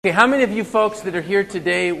Okay, how many of you folks that are here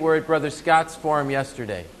today were at Brother Scott's forum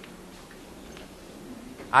yesterday?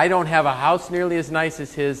 I don't have a house nearly as nice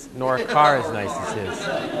as his, nor a car as nice as his.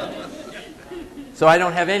 So I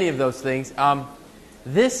don't have any of those things.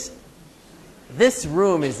 This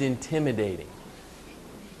room is intimidating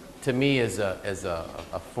to me as a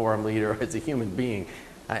forum leader, as a human being.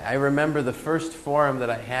 I remember the first forum that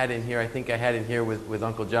I had in here, I think I had in here with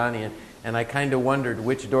Uncle Johnny, and I kind of wondered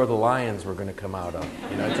which door the lions were going to come out of.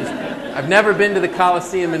 I've never been to the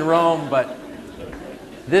Colosseum in Rome, but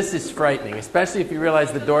this is frightening, especially if you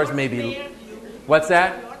realize the doors may be... What's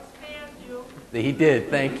that? He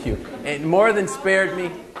did, thank you. And more than spared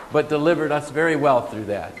me, but delivered us very well through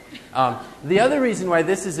that. The other reason why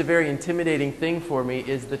this is a very intimidating thing for me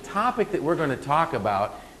is the topic that we're going to talk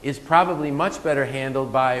about is probably much better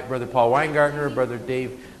handled by Brother Paul Weingartner, Brother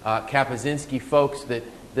Dave Kapuzinski, folks that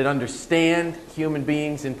understand human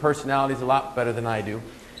beings and personalities a lot better than I do.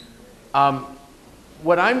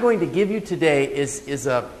 What I'm going to give you today is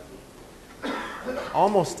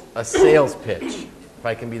almost a sales pitch, if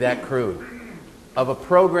I can be that crude, of a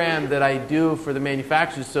program that I do for the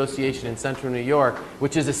Manufacturers Association in Central New York,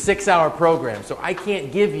 which is a 6-hour program. So I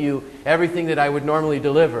can't give you everything that I would normally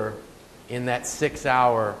deliver in that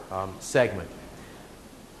 6-hour segment.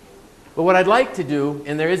 But what I'd like to do,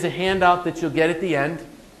 and there is a handout that you'll get at the end.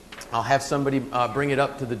 I'll have somebody bring it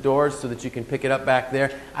up to the doors so that you can pick it up back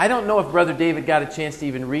there. I don't know if Brother David got a chance to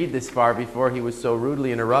even read this far before he was so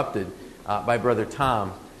rudely interrupted by Brother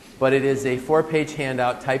Tom. But it is a 4-page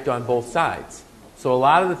handout typed on both sides. So a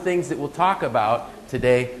lot of the things that we'll talk about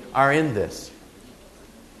today are in this.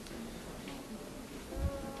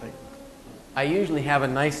 I usually have a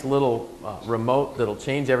nice little remote that'll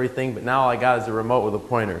change everything, but now all I got is a remote with a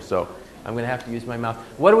pointer, so I'm going to have to use my mouse.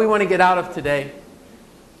 What do we want to get out of today?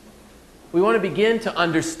 We want to begin to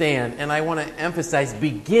understand, and I want to emphasize,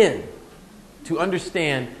 begin to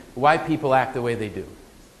understand why people act the way they do.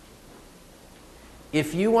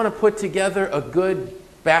 If you want to put together a good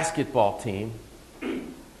basketball team,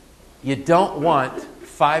 you don't want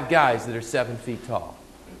 5 guys that are 7 feet tall.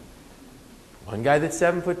 One guy that's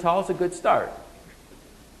 7 foot tall is a good start.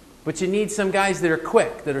 But you need some guys that are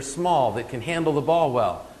quick, that are small, that can handle the ball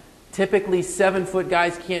well. Typically, 7-foot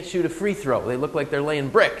guys can't shoot a free throw. They look like they're laying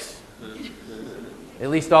bricks. At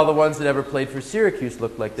least all the ones that ever played for Syracuse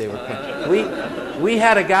looked like they were. We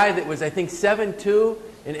had a guy that was, I think, 7'2",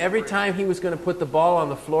 and every time he was going to put the ball on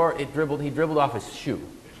the floor, he dribbled off his shoe.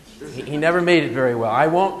 He never made it very well. I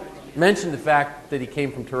won't mention the fact that he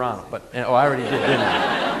came from Toronto, but I already did, didn't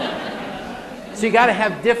I? So you got to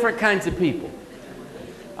have different kinds of people.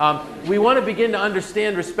 We want to begin to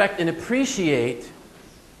understand, respect, and appreciate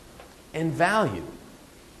and value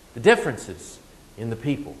the differences in the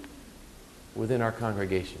people within our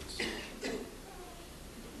congregations.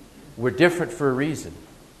 We're different for a reason.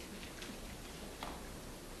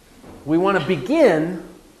 We want to begin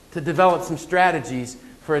to develop some strategies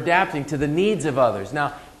for adapting to the needs of others.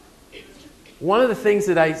 Now, one of the things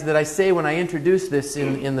that I say when I introduce this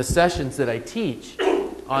in the sessions that I teach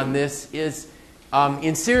on this is,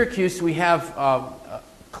 in Syracuse we have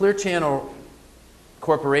Clear Channel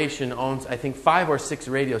Corporation owns, I think, 5 or 6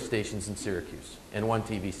 radio stations in Syracuse and 1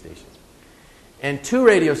 TV station. And 2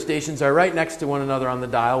 radio stations are right next to one another on the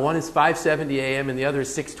dial. One is 570 AM and the other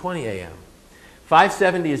is 620 AM.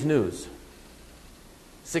 570 is news.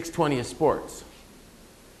 620 is sports.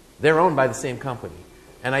 They're owned by the same company.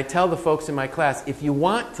 And I tell the folks in my class, if you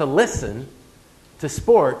want to listen to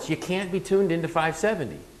sports, you can't be tuned into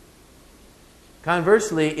 570.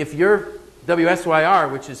 Conversely, if you're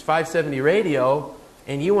WSYR, which is 570 radio,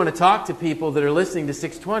 and you want to talk to people that are listening to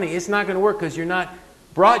 620, it's not going to work because you're not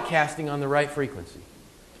broadcasting on the right frequency.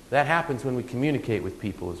 That happens when we communicate with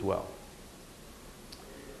people as well.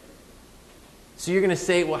 So you're going to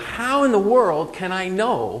say, well, how in the world can I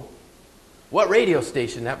know what radio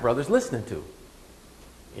station that brother's listening to?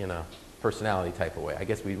 In a personality type of way. I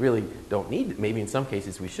guess we really don't need it. Maybe in some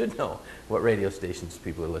cases we should know what radio stations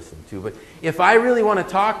people are listening to. But if I really want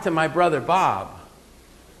to talk to my brother Bob,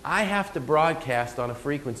 I have to broadcast on a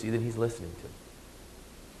frequency that he's listening to.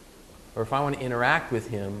 Or if I want to interact with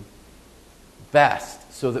him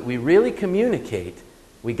best so that we really communicate,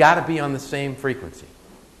 we got to be on the same frequency.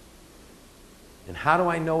 And how do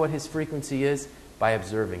I know what his frequency is? By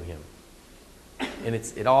observing him. And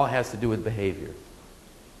it all has to do with behavior.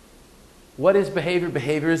 What is behavior?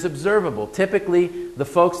 Behavior is observable. Typically, the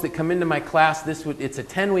folks that come into my class, it's a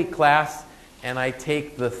 10-week class, and I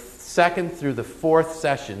take the 2nd through the 4th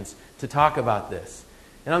sessions to talk about this.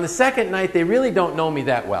 And on the 2nd night, they really don't know me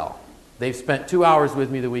that well. They've spent 2 hours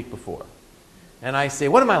with me the week before. And I say,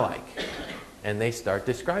 what am I like? And they start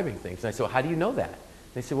describing things. And I said, well, how do you know that?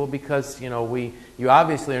 They said, well, because, you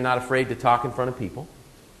obviously are not afraid to talk in front of people.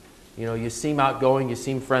 You seem outgoing, you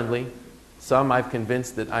seem friendly. Some I've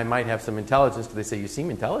convinced that I might have some intelligence because they say, you seem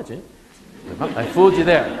intelligent. I fooled you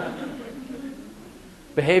there.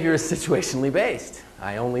 Behavior is situationally based.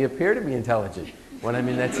 I only appear to be intelligent when I'm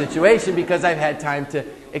in that situation because I've had time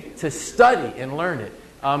to study and learn it.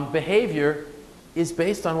 Behavior is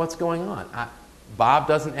based on what's going on. Bob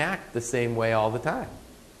doesn't act the same way all the time.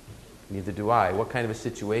 Neither do I. What kind of a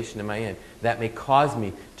situation am I in that may cause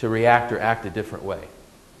me to react or act a different way?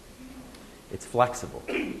 It's flexible.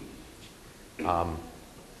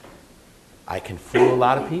 I can fool a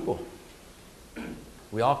lot of people.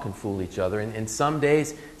 We all can fool each other. And some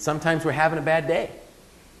days, sometimes we're having a bad day.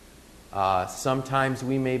 Sometimes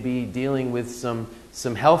we may be dealing with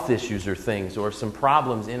some health issues or things or some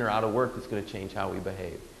problems in or out of work that's going to change how we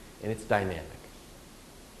behave. And it's dynamic.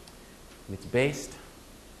 And it's based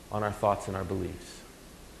on our thoughts and our beliefs.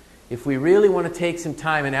 If we really want to take some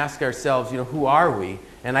time and ask ourselves, who are we?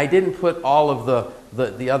 And I didn't put all of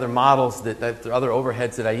the other models, the other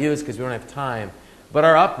overheads that I use because we don't have time. But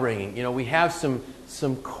our upbringing, we have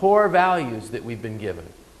some core values that we've been given.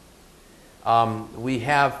 We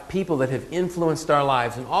have people that have influenced our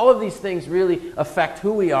lives. And all of these things really affect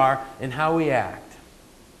who we are and how we act.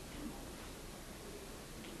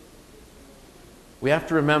 We have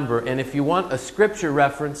to remember, and if you want a scripture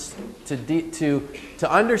reference to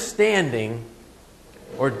understanding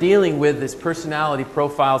or dealing with this personality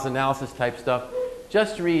profiles analysis type stuff,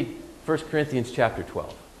 just read 1 Corinthians chapter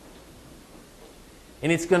 12.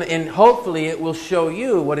 And hopefully it will show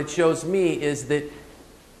you what it shows me is that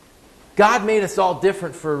God made us all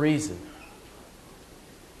different for a reason.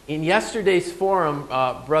 In yesterday's forum,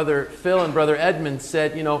 Brother Phil and Brother Edmund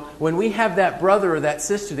said, when we have that brother or that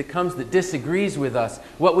sister that comes that disagrees with us,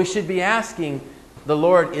 what we should be asking the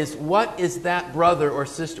Lord is, what is that brother or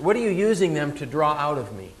sister? What are you using them to draw out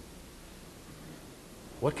of me?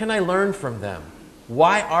 What can I learn from them?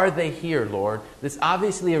 Why are they here, Lord? There's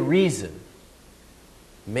obviously a reason.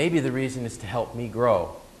 Maybe the reason is to help me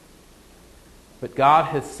grow. But God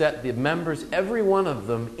has set the members, every one of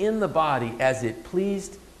them, in the body as it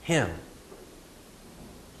pleased Him.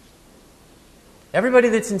 Everybody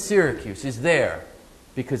that's in Syracuse is there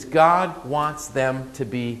because God wants them to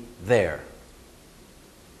be there.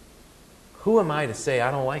 Who am I to say I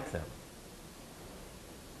don't like them?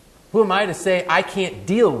 Who am I to say I can't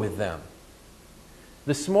deal with them?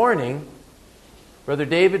 This morning, Brother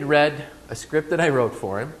David read a script that I wrote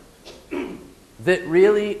for him that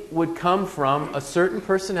really would come from a certain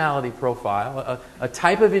personality profile, a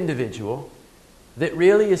type of individual that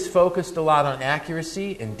really is focused a lot on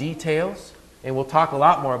accuracy and details, and we'll talk a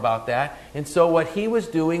lot more about that. And so what he was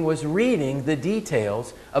doing was reading the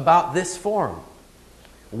details about this forum.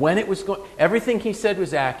 When it was going, everything he said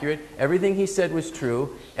was accurate, everything he said was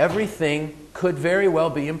true, everything could very well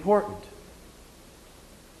be important.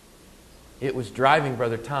 It was driving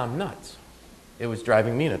Brother Tom nuts. It was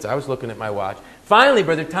driving me nuts. I was looking at my watch. Finally,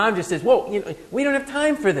 Brother Tom just says, whoa, we don't have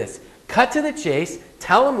time for this. Cut to the chase.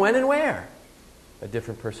 Tell them when and where. A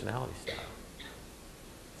different personality style.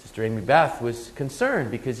 Sister Amy Beth was concerned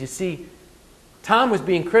because, you see, Tom was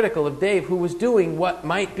being critical of Dave, who was doing what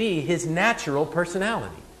might be his natural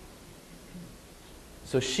personality.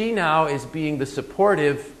 So she now is being the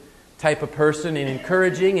supportive type of person and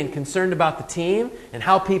encouraging and concerned about the team and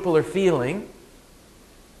how people are feeling.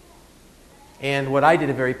 And what I did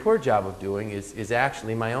a very poor job of doing is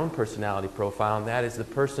actually my own personality profile, and that is the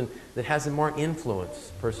person that has a more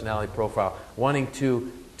influence personality profile, wanting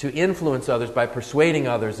to influence others by persuading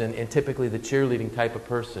others, and typically the cheerleading type of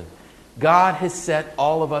person. God has set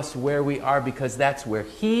all of us where we are because that's where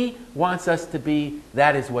He wants us to be.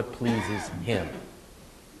 That is what pleases Him.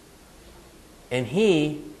 And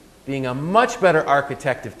He, being a much better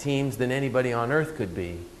architect of teams than anybody on earth could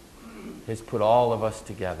be, has put all of us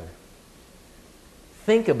together.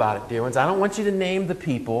 Think about it, dear ones. I don't want you to name the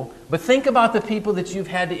people, but think about the people that you've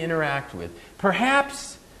had to interact with.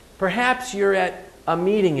 Perhaps you're at a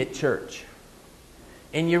meeting at church,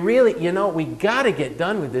 and you really, we got to get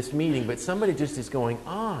done with this meeting, but somebody just is going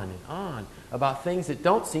on and on about things that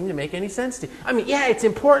don't seem to make any sense to you. I mean, yeah, it's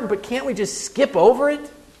important, but can't we just skip over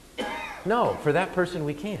it? No, for that person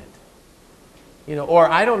we can't. Or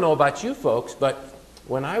I don't know about you folks, but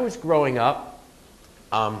when I was growing up,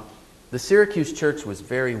 the Syracuse church was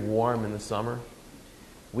very warm in the summer.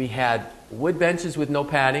 We had wood benches with no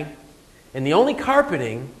padding, and the only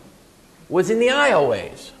carpeting was in the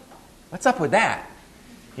aisleways. What's up with that?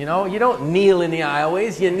 You don't kneel in the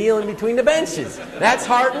aisleways, you kneel in between the benches. That's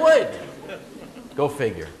hardwood. Go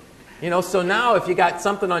figure. So now if you got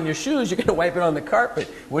something on your shoes, you're going to wipe it on the carpet.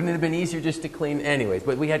 Wouldn't it have been easier just to clean anyways?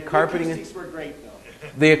 But we had carpeting. The acoustics were great, though.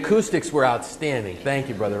 The acoustics were outstanding. Thank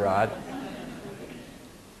you, Brother Rod.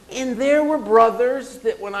 And there were brothers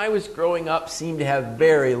that when I was growing up seemed to have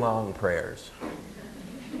very long prayers.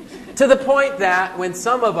 To the point that when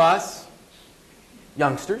some of us,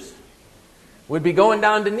 youngsters, would be going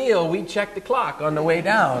down to kneel, we'd check the clock on the way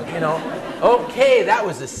down. Okay, that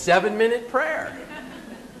was a 7-minute prayer.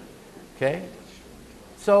 Okay?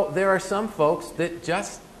 So there are some folks that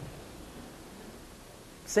just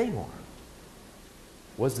say more.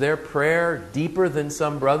 Was their prayer deeper than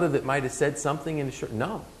some brother that might have said something in a short?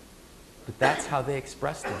 No. But that's how they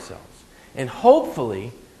express themselves. And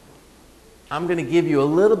hopefully, I'm going to give you a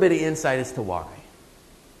little bit of insight as to why.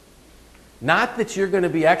 Not that you're going to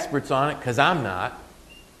be experts on it, because I'm not.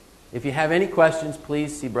 If you have any questions,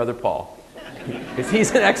 please see Brother Paul, because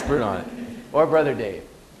he's an expert on it. Or Brother Dave.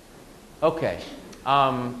 Okay.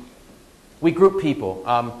 We group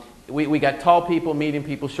people. We got tall people, medium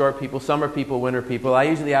people, short people, summer people, winter people. I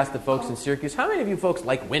usually ask the folks in Syracuse, how many of you folks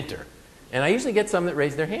like winter? And I usually get some that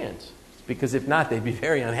raise their hands, because if not, they'd be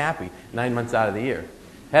very unhappy 9 months out of the year.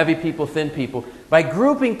 Heavy people, thin people. By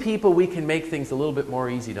grouping people, we can make things a little bit more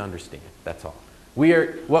easy to understand. That's all.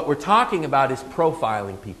 What we're talking about is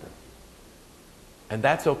profiling people. And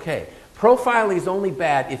that's okay. Profiling is only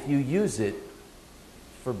bad if you use it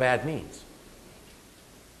for bad means.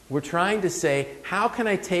 We're trying to say, how can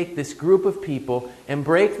I take this group of people and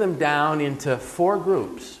break them down into 4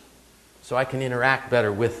 groups so I can interact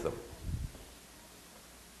better with them?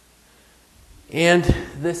 And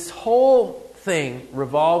this whole thing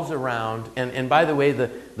revolves around, and by the way,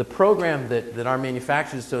 the program that our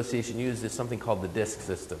Manufacturers Association uses is something called the DISC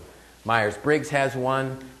system. Myers-Briggs has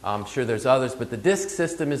one. I'm sure there's others, but the DISC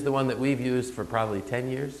system is the one that we've used for probably 10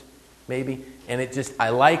 years, maybe. And I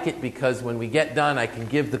like it because when we get done, I can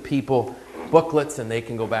give the people booklets and they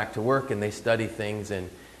can go back to work and they study things. And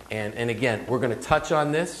again, we're going to touch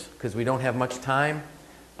on this because we don't have much time.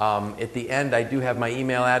 At the end, I do have my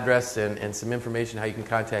email address and some information how you can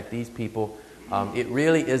contact these people. It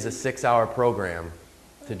really is a 6-hour program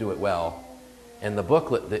to do it well. And the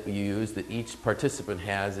booklet that you use, that each participant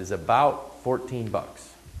has, is about $14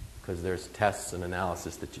 because there's tests and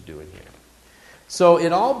analysis that you do in here. So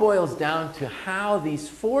it all boils down to how these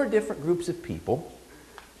 4 different groups of people,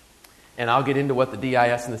 and I'll get into what the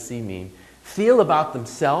DIS and the C mean, feel about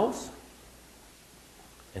themselves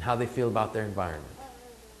and how they feel about their environment.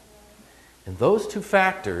 And those 2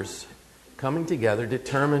 factors coming together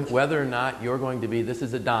determine whether or not you're going to be, this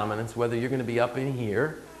is a dominance, whether you're going to be up in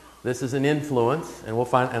here. This is an influence, and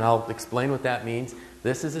I'll explain what that means.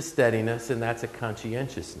 This is a steadiness, and that's a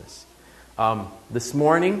conscientiousness. This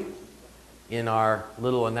morning, in our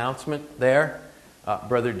little announcement there,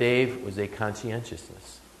 Brother Dave was a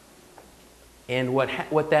conscientiousness. And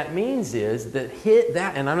what that means is that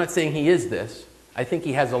and I'm not saying he is this. I think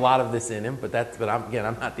he has a lot of this in him, but I'm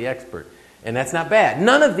not the expert. And that's not bad.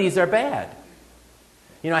 None of these are bad.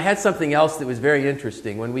 I had something else that was very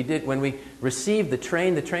interesting. When we received the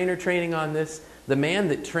trainer training on this, the man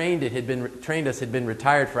that trained us had been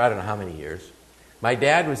retired for I don't know how many years. My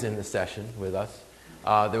dad was in the session with us.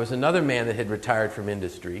 There was another man that had retired from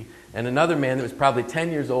industry, and another man that was probably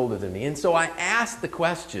 10 years older than me. And so I asked the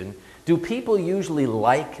question, do people usually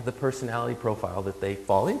like the personality profile that they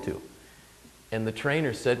fall into? And the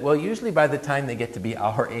trainer said, well, usually by the time they get to be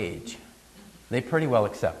our age, they pretty well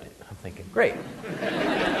accept it. I'm thinking, great.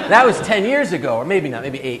 That was 10 years ago, or maybe not,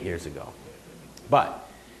 maybe 8 years ago. But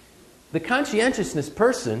the conscientiousness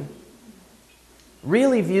person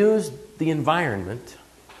really views the environment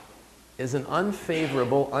as an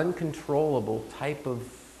unfavorable, uncontrollable type of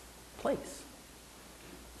place.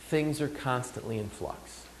 Things are constantly in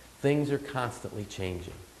flux. Things are constantly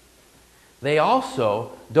changing. They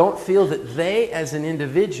also don't feel that they, as an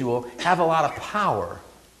individual, have a lot of power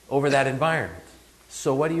over that environment.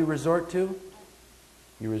 So what do you resort to?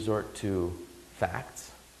 You resort to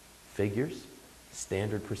facts, figures,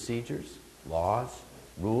 standard procedures, laws,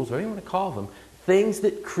 rules, whatever you want to call them, things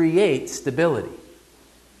that create stability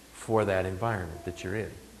for that environment that you're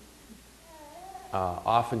in.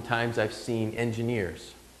 Oftentimes I've seen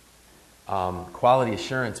engineers, quality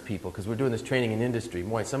assurance people, because we're doing this training in industry.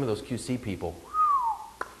 Boy, some of those QC people,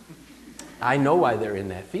 I know why they're in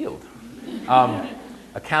that field.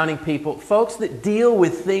 Accounting people, folks that deal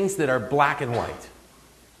with things that are black and white.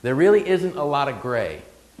 There really isn't a lot of gray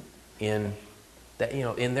in that,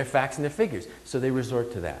 in their facts and their figures. So they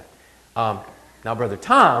resort to that. Now, Brother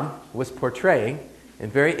Tom was portraying,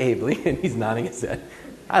 and very ably, and he's nodding his head,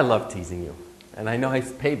 I love teasing you. and I know it's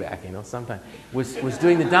payback, sometimes, was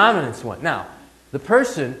doing the dominance one. Now, the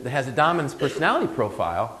person that has a dominance personality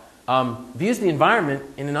profile views the environment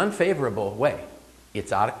in an unfavorable way.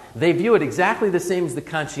 They view it exactly the same as the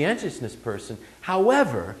conscientiousness person.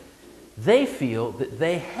 However, they feel that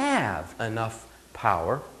they have enough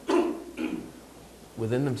power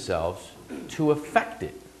within themselves to affect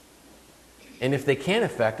it. And if they can't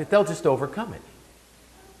affect it, they'll just overcome it.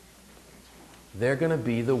 They're going to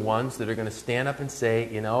be the ones that are going to stand up and say,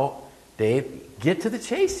 Dave, get to the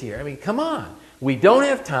chase here. I mean, come on. We don't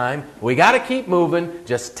have time. We got to keep moving.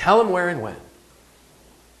 Just tell them where and when.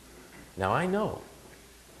 Now, I know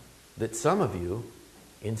that some of you,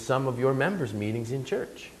 in some of your members' meetings in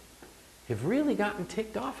church, have really gotten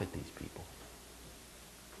ticked off at these people.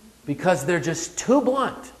 Because they're just too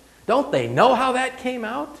blunt. Don't they know how that came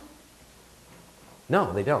out?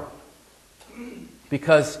 No, they don't.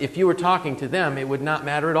 Because if you were talking to them, it would not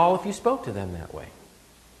matter at all if you spoke to them that way.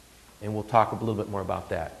 And we'll talk a little bit more about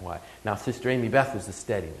that. Why? Now, Sister Amy Beth was the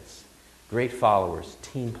steadiness. Great followers,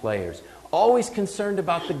 team players, always concerned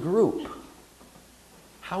about the group.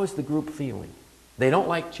 How is the group feeling? They don't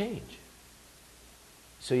like change.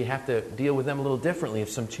 So you have to deal with them a little differently if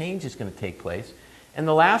some change is going to take place. And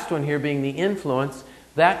the last one here being the influence,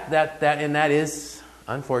 that is,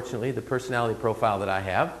 unfortunately, the personality profile that I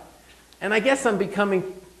have. And I guess I'm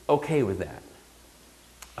becoming okay with that.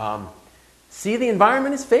 See, the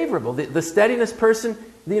environment is favorable. The steadiness person,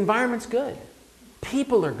 the environment's good.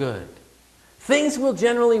 People are good. Things will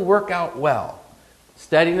generally work out well.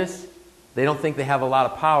 Steadiness, they don't think they have a lot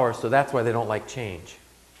of power, so that's why they don't like change.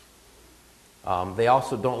 They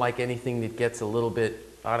also don't like anything that gets a little bit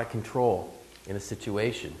out of control in a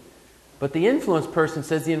situation. But the influence person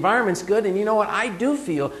says the environment's good, and you know what? I do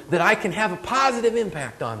feel that I can have a positive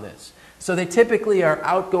impact on this. So they typically are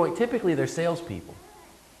outgoing. Typically, they're salespeople.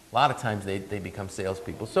 A lot of times they become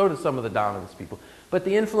salespeople. So do some of the dominance people. But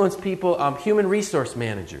the influence people, human resource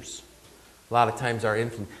managers, a lot of times are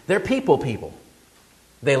influence. They're people.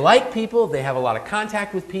 They like people. They have a lot of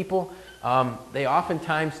contact with people. They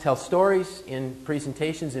oftentimes tell stories in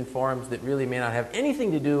presentations in forums that really may not have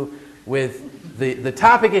anything to do with the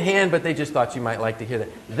topic at hand, but they just thought you might like to hear that.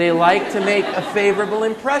 They like to make a favorable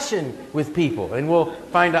impression with people. And we'll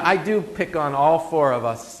find out, I do pick on all four of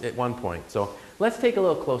us at one point. So let's take a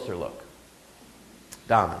little closer look.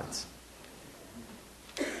 Dominance.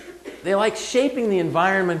 They like shaping the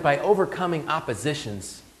environment by overcoming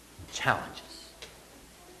oppositions and challenges.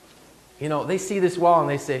 They see this wall and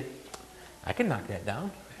they say, I can knock that down.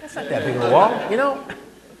 That's not that big of a wall,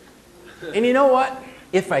 And you know what?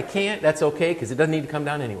 If I can't, that's okay, because it doesn't need to come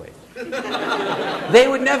down anyway. They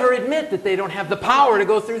would never admit that they don't have the power to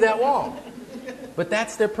go through that wall. But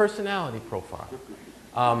that's their personality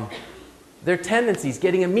profile. Their tendencies,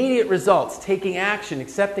 getting immediate results, taking action,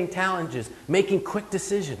 accepting challenges, making quick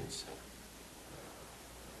decisions.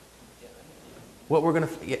 What we're going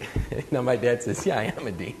to... Now my dad says, yeah, I am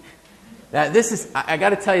a D. Now I got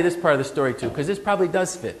to tell you this part of the story too, because this probably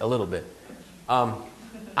does fit a little bit.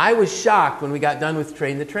 I was shocked when we got done with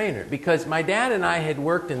Train the Trainer, because my dad and I had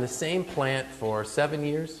worked in the same plant for 7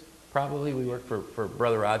 years. Probably we worked for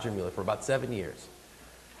Brother Roger Mueller for about 7 years.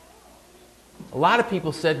 A lot of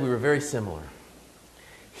people said we were very similar.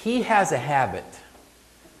 He has a habit,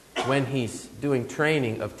 when he's doing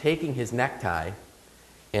training, of taking his necktie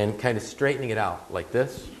and kind of straightening it out like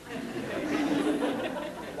this.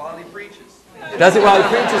 While he preaches. Does it while he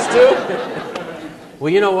preaches too?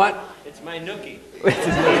 Well, you know what? It's my nookie.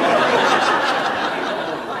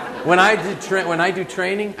 When I do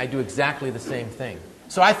training, I do exactly the same thing.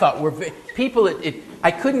 So I thought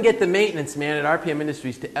I couldn't get the maintenance man at RPM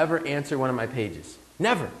Industries to ever answer one of my pages.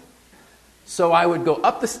 Never. So I would go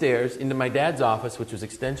up the stairs into my dad's office, which was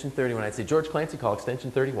extension 31. I'd say, George Clancy, call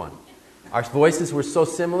extension 31. Our voices were so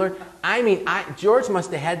similar. George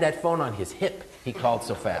must have had that phone on his hip. He called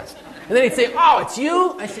so fast. And then he'd say, oh, it's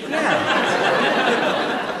you? I said,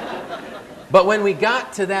 yeah. But when we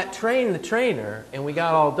got to that Train the Trainer and we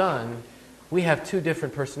got all done, we have two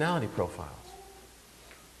different personality profiles.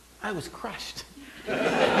 I was crushed.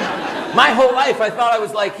 My whole life I thought I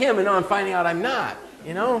was like him, and now I'm finding out I'm not.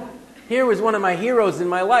 Here was one of my heroes in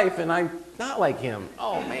my life, and I'm not like him.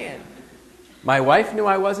 Oh, man. My wife knew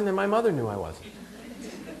I wasn't, and my mother knew I wasn't.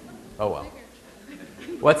 Oh, well.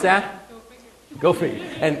 What's that? Go figure.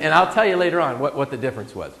 And I'll tell you later on what the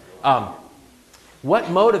difference was. What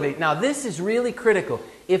motivates? Now, this is really critical.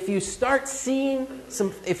 If you start seeing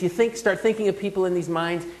start thinking of people in these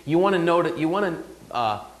minds, you want to notice.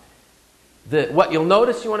 What you'll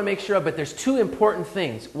notice, you want to make sure of. But there's two important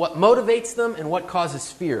things: what motivates them and what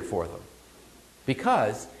causes fear for them.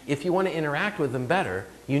 Because if you want to interact with them better,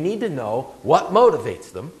 you need to know what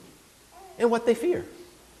motivates them and what they fear.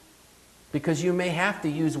 Because you may have to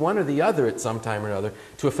use one or the other at some time or another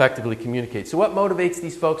to effectively communicate. So what motivates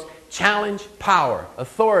these folks? Challenge, power,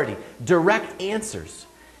 authority, direct answers.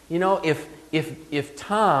 You know, if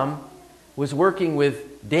Tom was working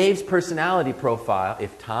with Dave's personality profile,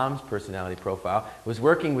 if Tom's personality profile was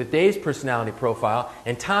working with Dave's personality profile,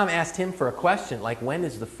 and Tom asked him for a question like, when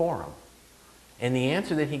is the forum? And the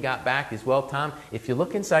answer that he got back is, well, Tom, if you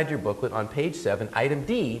look inside your booklet on page 7, item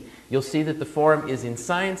D, you'll see that the forum is in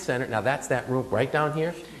Science Center. Now, that's that room right down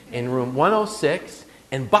here in room 106.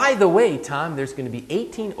 And by the way, Tom, there's going to be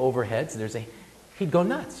 18 overheads. He'd go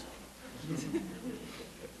nuts.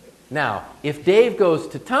 Now, if Dave goes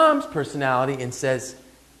to Tom's personality and says,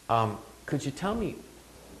 could you tell me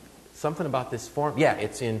something about this forum? Yeah,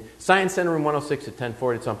 it's in Science Center room 106 at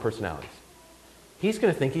 1040. It's on personalities. He's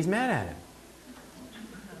going to think he's mad at him.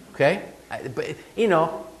 Okay? But, you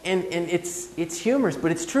know, and it's humorous,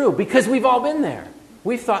 but it's true because we've all been there.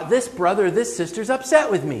 We've thought this brother or this sister's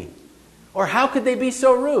upset with me. Or how could they be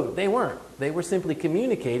so rude? They weren't. They were simply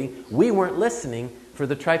communicating. We weren't listening for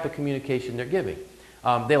the type of communication they're giving.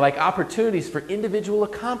 They like opportunities for individual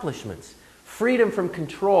accomplishments, freedom from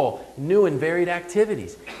control, new and varied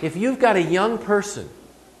activities. If you've got a young person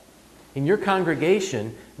in your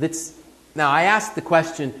congregation that's... Now, I asked the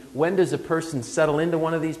question, when does a person settle into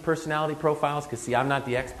one of these personality profiles? Because, see, I'm not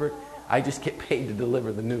the expert. I just get paid to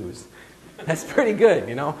deliver the news. That's pretty good,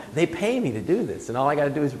 you know. They pay me to do this, and all I got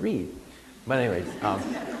to do is read. But anyways,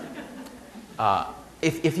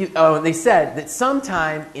 they said that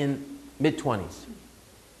sometime in mid-20s,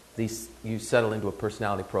 you settle into a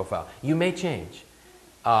personality profile. You may change.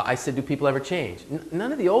 I said, do people ever change?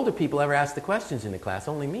 None of the older people ever asked the questions in the class,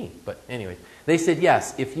 only me. But anyway, they said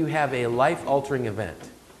yes, if you have a life-altering event,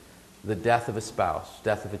 the death of a spouse,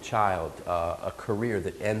 death of a child, a career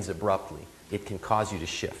that ends abruptly, it can cause you to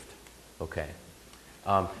shift. Okay.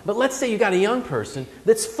 But let's say you got a young person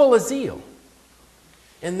that's full of zeal,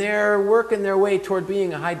 and they're working their way toward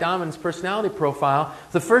being a high dominance personality profile.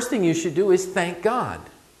 The first thing you should do is thank God.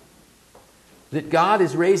 That God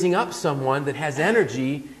is raising up someone that has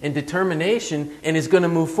energy and determination and is going to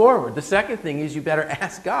move forward. The second thing is you better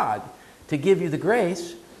ask God to give you the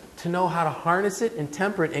grace to know how to harness it and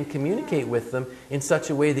temper it and communicate with them in such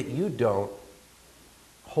a way that you don't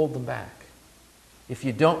hold them back. If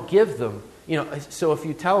you don't give them, you know, so if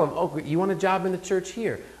you tell them, oh, you want a job in the church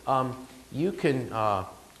here, you can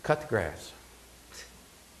cut the grass.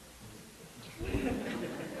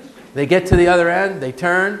 They get to the other end, they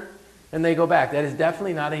turn, and they go back. That is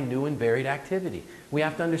definitely not a new and varied activity. We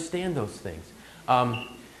have to understand those things.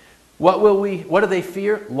 What do they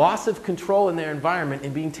fear? Loss of control in their environment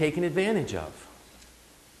and being taken advantage of.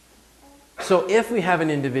 So if we have an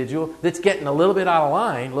individual that's getting a little bit out of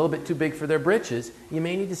line, a little bit too big for their britches, you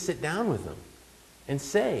may need to sit down with them and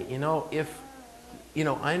say,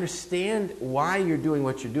 I understand why you're doing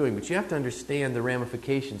what you're doing, but you have to understand the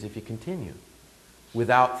ramifications if you continue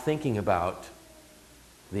without thinking about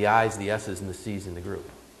the I's, the S's, and the C's in the group.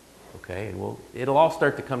 Okay? And it'll all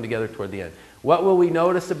start to come together toward the end. What will we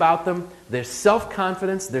notice about them? There's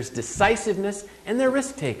self-confidence, there's decisiveness, and they're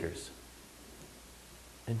risk takers.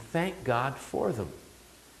 And thank God for them.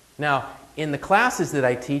 Now, in the classes that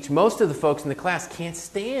I teach, most of the folks in the class can't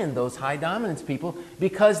stand those high dominance people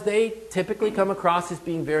because they typically come across as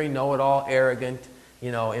being very know-it-all, arrogant,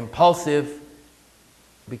 impulsive,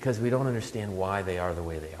 because we don't understand why they are the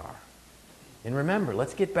way they are. And remember,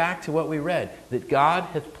 let's get back to what we read, that God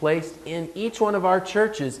has placed in each one of our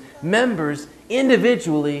churches members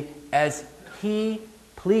individually as He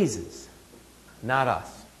pleases, not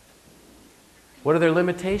us. What are their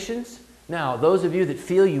limitations? Now, those of you that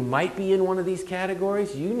feel you might be in one of these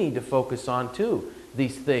categories, you need to focus on, too,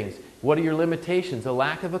 these things. What are your limitations? A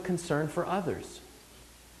lack of a concern for others.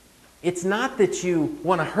 It's not that you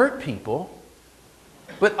want to hurt people,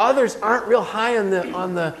 but others aren't real high on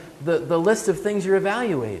the list of things you're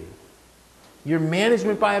evaluating. Your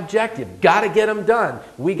management by objective. Got to get them done.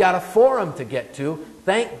 We got a forum to get to.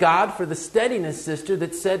 Thank God for the steadiness sister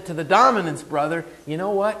that said to the dominance brother, you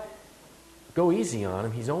know what? Go easy on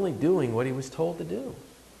him. He's only doing what he was told to do.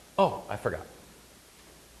 Oh, I forgot.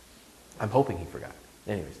 I'm hoping he forgot.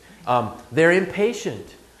 Anyways, they're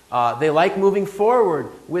impatient. They like moving forward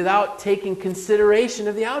without taking consideration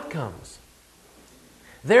of the outcomes.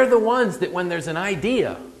 They're the ones that when there's an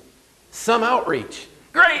idea, some outreach,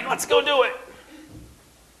 great, let's go do it.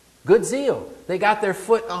 Good zeal. They got their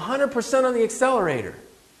foot 100% on the accelerator.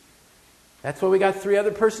 That's why we got 3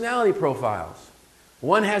 other personality profiles.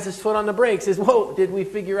 One has his foot on the brake, says, whoa, did we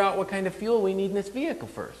figure out what kind of fuel we need in this vehicle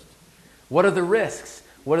first? What are the risks?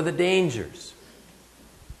 What are the dangers?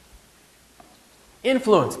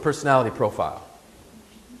 Influence personality profile.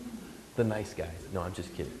 The nice guys. No, I'm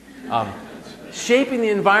just kidding. Shaping the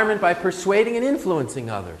environment by persuading and influencing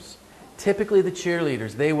others. Typically the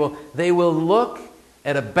cheerleaders, they will look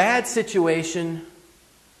at a bad situation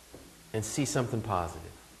and see something positive.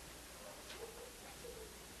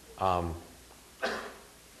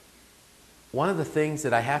 One of the things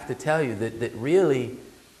that I have to tell you that really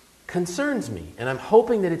concerns me, and I'm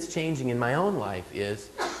hoping that it's changing in my own life, is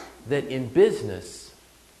that in business,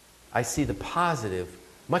 I see the positive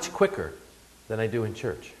much quicker than I do in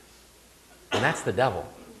church. And that's the devil.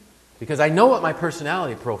 Because I know what my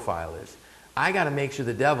personality profile is. I got to make sure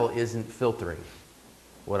the devil isn't filtering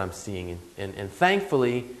what I'm seeing. And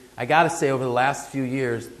thankfully, I got to say over the last few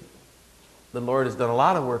years, the Lord has done a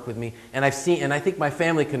lot of work with me. And I've seen, and I think my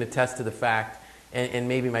family can attest to the fact, and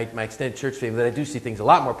maybe my extended church family, that I do see things a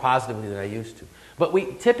lot more positively than I used to.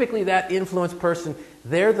 But typically that influence person,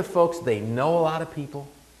 they're the folks, they know a lot of people,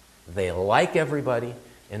 they like everybody,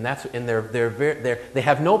 and they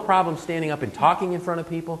have no problem standing up and talking in front of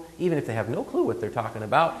people, even if they have no clue what they're talking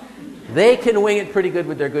about. They can wing it pretty good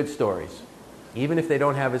with their good stories, even if they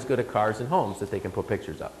don't have as good a cars and homes that they can put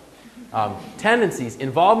pictures up. Tendencies,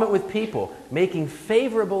 involvement with people, making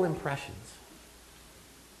favorable impressions.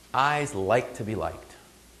 Eyes like to be liked.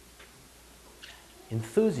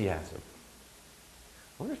 Enthusiasm.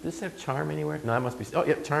 I wonder if this have charm anywhere? No, that must be... Oh,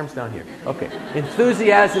 yeah, charm's down here. Okay.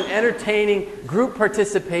 Enthusiasm, entertaining, group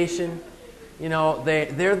participation. You know,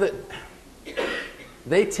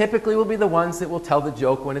 they typically will be the ones that will tell the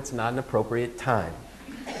joke when it's not an appropriate time.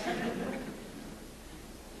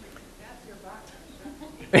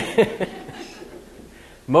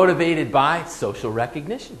 Motivated by social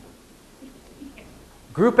recognition.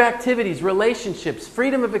 Group activities, relationships,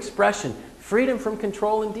 freedom of expression, freedom from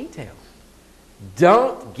control and detail.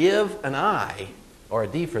 Don't give an I, or a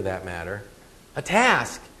D for that matter, a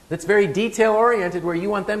task that's very detail-oriented where you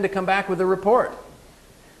want them to come back with a report.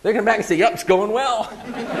 They're going to come back and say, yep, it's going well.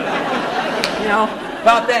 You know,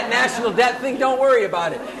 about that national debt thing, don't worry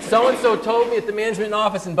about it. So-and-so told me at the management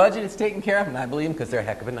office and budget it's taken care of, and I believe him because they're a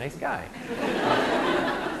heck of a nice guy.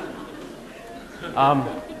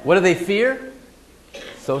 What do they fear?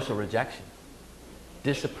 Social rejection,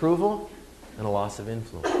 disapproval, and a loss of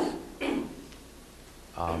influence.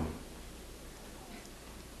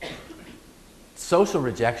 Social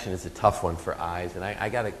rejection is a tough one for eyes, and I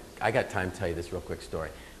got time to tell you this real quick story.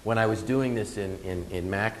 When I was doing this in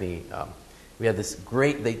Mackney, we had this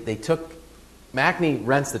great. They took Mackney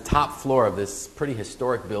rents the top floor of this pretty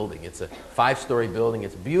historic building. It's a 5-story building.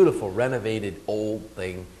 It's a beautiful, renovated, old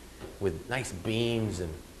thing with nice beams,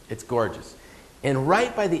 and it's gorgeous. And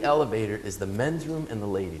right by the elevator is the men's room and the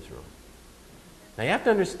ladies' room. Now you have to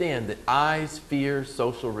understand that eyes fear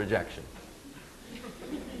social rejection.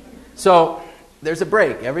 So there's a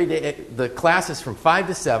break every day. The class is from 5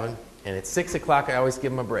 to 7, and at 6 o'clock I always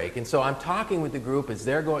give them a break. And so I'm talking with the group as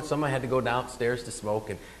they're going. Someone had to go downstairs to smoke,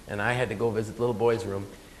 and I had to go visit the little boy's room.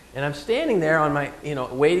 And I'm standing there on my,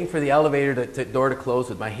 waiting for the elevator door to close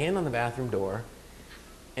with my hand on the bathroom door.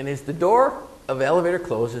 And as the door of the elevator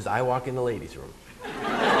closes, I walk in the ladies' room.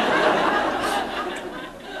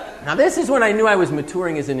 Now this is when I knew I was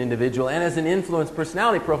maturing as an individual and as an influence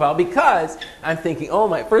personality profile, because I'm thinking,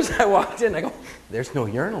 first I walked in, I go, there's no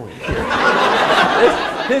urinal in here.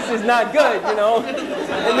 this is not good,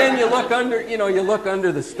 And then you look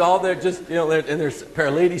under the stall there, and there's a pair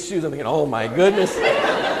of ladies' shoes. I'm thinking, oh my goodness,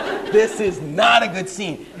 this is not a good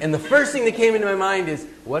scene. And the first thing that came into my mind is,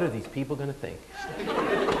 what are these people going to think?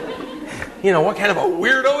 What kind of a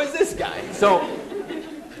weirdo is this guy?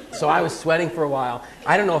 So I was sweating for a while.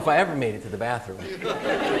 I don't know if I ever made it to the bathroom.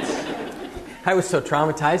 I was so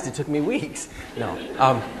traumatized it took me weeks.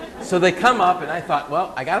 No. So they come up, and I thought,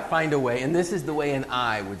 well, I got to find a way. And this is the way an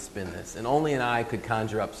eye would spin this. And only an eye could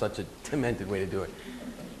conjure up such a demented way to do it.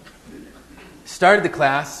 Started the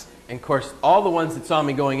class, and of course, all the ones that saw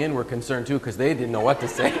me going in were concerned too, because they didn't know what to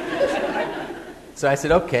say. So I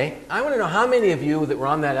said, okay, I want to know how many of you that were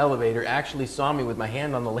on that elevator actually saw me with my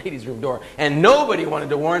hand on the ladies' room door, and nobody wanted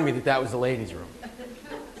to warn me that was the ladies' room.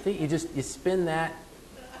 See, you spin that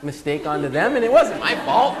mistake onto them, and it wasn't my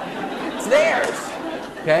fault. It's theirs.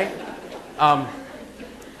 Okay?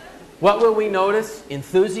 What will we notice?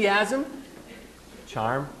 Enthusiasm,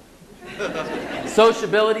 charm,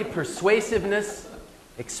 sociability, persuasiveness,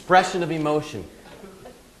 expression of emotion.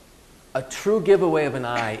 A true giveaway of an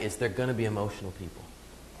eye is they're going to be emotional people.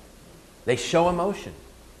 They show emotion.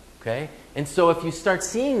 Okay? And so if you start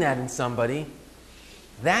seeing that in somebody,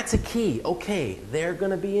 That's a key. Okay, they're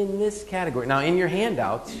going to be in this category. Now, in your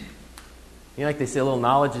handouts, like they say, a little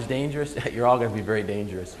knowledge is dangerous. You're all going to be very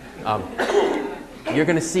dangerous. You're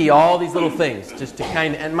going to see all these little things just to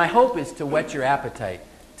and my hope is to whet your appetite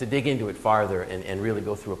to dig into it farther and really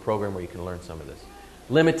go through a program where you can learn some of this.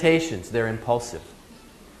 Limitations, they're impulsive.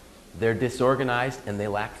 They're disorganized and they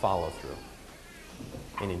lack follow-through.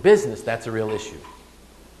 And in business, that's a real issue.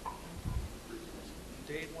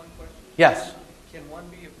 Dave, one question? Yes. Can one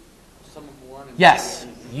be some of one? Yes.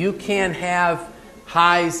 You can have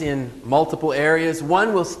highs in multiple areas.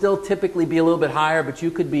 One will still typically be a little bit higher, but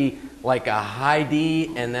you could be like a high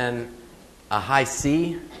D and then a high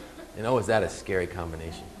C. And is that a scary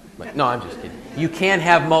combination? But, no, I'm just kidding. You can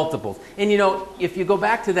have multiples. And if you go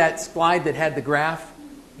back to that slide that had the graph,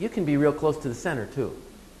 you can be real close to the center too.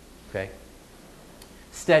 Okay?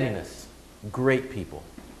 Steadiness. Great people.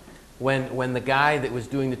 When the guy that was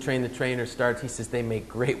doing the Train the Trainer starts, he says they make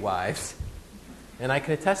great wives. And I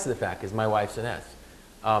can attest to the fact, because my wife's an S.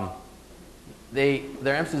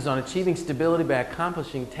 Their emphasis is on achieving stability by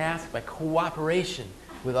accomplishing tasks, by cooperation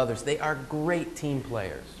with others. They are great team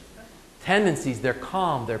players. Tendencies, they're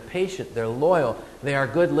calm, they're patient, they're loyal, they are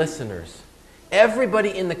good listeners. Everybody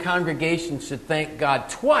in the congregation should thank God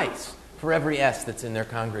twice for every S that's in their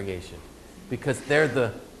congregation, because they're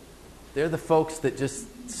the folks that just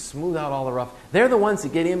smooth out all the rough. They're the ones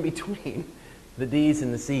that get in between the D's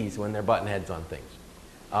and the C's when they're butting heads on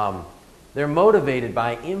things. They're motivated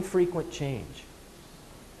by infrequent change.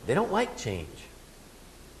 They don't like change.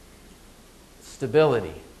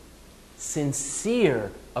 Stability.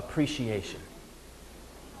 Sincere appreciation.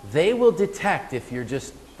 They will detect if you're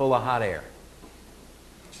just full of hot air.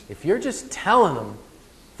 If you're just telling them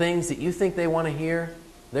things that you think they want to hear,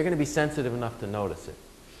 they're going to be sensitive enough to notice it.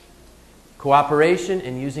 Cooperation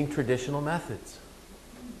and using traditional methods.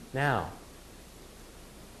 Now,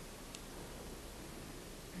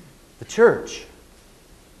 the church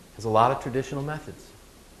has a lot of traditional methods.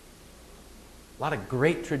 A lot of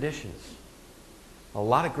great traditions. A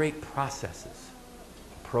lot of great processes,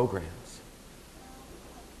 programs.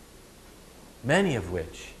 Many of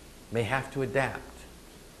which may have to adapt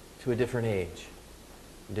to a different age,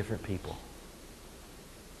 different people.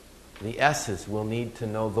 The S's will need to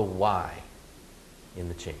know the why in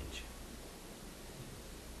the change.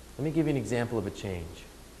 Let me give you an example of a change.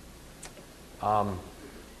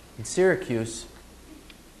 In Syracuse,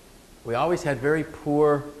 we always had very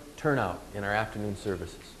poor turnout in our afternoon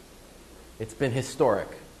services. It's been historic.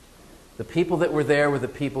 The people that were there were the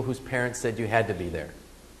people whose parents said you had to be there,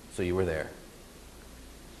 so you were there.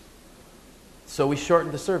 So we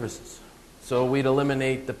shortened the services. So we'd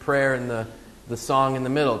eliminate the prayer and the song in the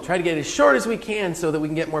middle. Try to get it as short as we can so that we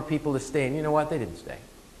can get more people to stay. And you know what? They didn't stay.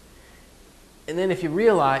 And then if you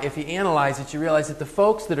analyze it, you realize that the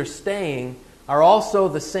folks that are staying are also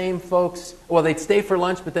the same folks. Well, they'd stay for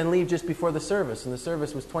lunch but then leave just before the service, and the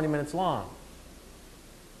service was 20 minutes long.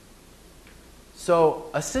 So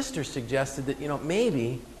a sister suggested that,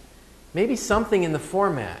 maybe something in the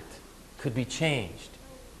format could be changed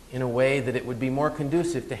in a way that it would be more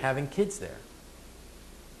conducive to having kids there.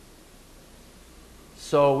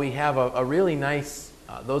 So we have a really nice,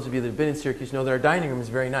 those of you that have been in Syracuse know that our dining room is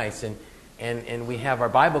very nice, and we have our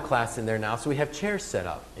Bible class in there now, so we have chairs set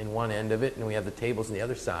up in one end of it, and we have the tables on the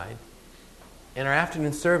other side. And our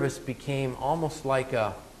afternoon service became almost like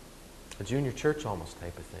a junior church almost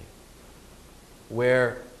type of thing,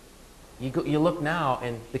 where you look now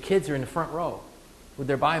and the kids are in the front row with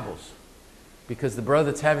their Bibles, because the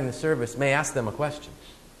brother that's having the service may ask them a question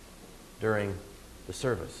during the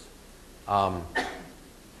service.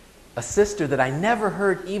 A sister that I never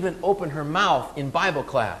heard even open her mouth in Bible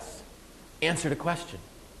class answered a question.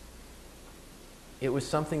 It was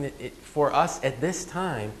something that, for us at this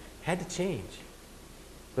time, had to change.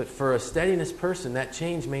 But for a steadiness person, that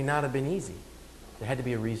change may not have been easy. There had to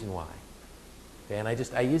be a reason why. Okay, and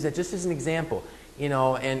I use that just as an example.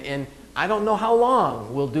 And I don't know how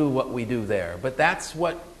long we'll do what we do there, but that's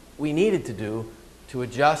what we needed to do to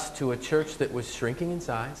adjust to a church that was shrinking in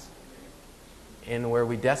size and where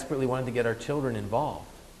we desperately wanted to get our children involved.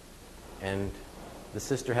 And the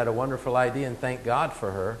sister had a wonderful idea, and thank God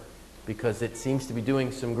for her, because it seems to be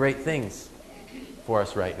doing some great things for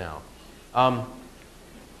us right now.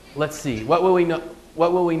 Let's see. What will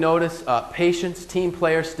we notice? Patience, team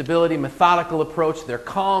player, stability, methodical approach. They're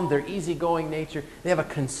calm, they're easygoing nature. They have a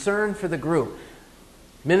concern for the group.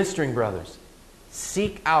 Ministering brothers,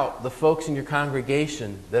 seek out the folks in your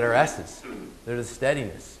congregation that are S's, that are the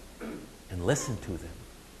steadiness, and listen to them.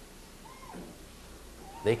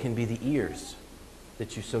 They can be the ears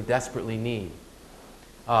that you so desperately need.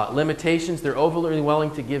 Limitations, they're overly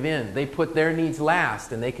willing to give in. They put their needs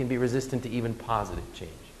last, and they can be resistant to even positive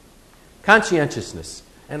change. Conscientiousness,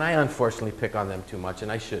 and I unfortunately pick on them too much,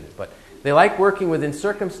 and I shouldn't, but they like working within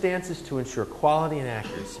circumstances to ensure quality and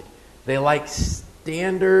accuracy. They like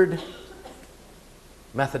standard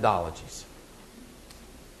methodologies.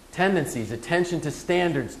 Tendencies, attention to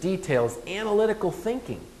standards, details, analytical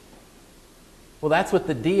thinking. Well, that's what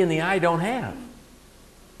the D and the I don't have,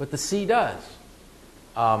 but the C does.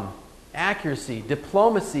 Accuracy,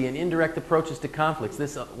 diplomacy, and indirect approaches to conflicts.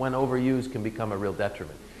 This, when overused, can become a real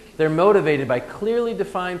detriment. They're motivated by clearly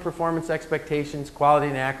defined performance expectations, quality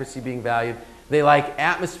and accuracy being valued. They like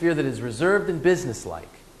atmosphere that is reserved and businesslike.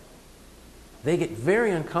 They get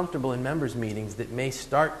very uncomfortable in members' meetings that may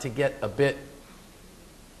start to get a bit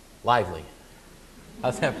lively.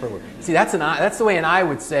 How's that for a word? See, that's the way an I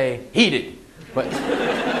would say heated. But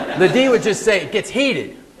the D would just say it gets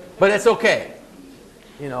heated. But it's okay.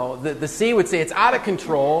 You know, the C would say it's out of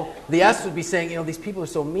control. The S would be saying, you know, these people are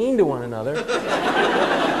so mean to one another.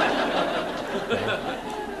 Okay.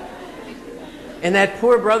 And that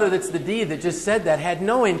poor brother that's the D that just said that had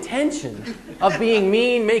no intention of being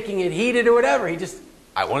mean, making it heated or whatever.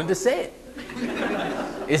 I wanted to say it.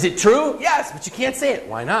 Is it true? Yes, but you can't say it.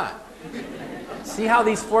 Why not? See how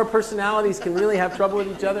these four personalities can really have trouble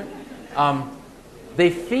with each other? They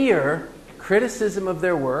fear criticism of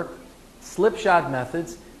their work, slipshod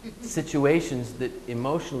methods, situations that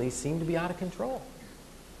emotionally seem to be out of control.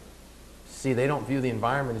 See, they don't view the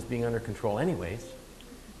environment as being under control anyways.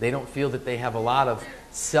 They don't feel that they have a lot of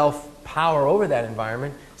self-power over that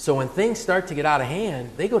environment. So when things start to get out of hand,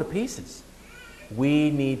 they go to pieces. We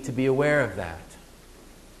need to be aware of that.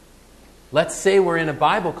 Let's say we're in a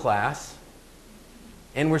Bible class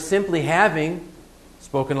and we're simply having,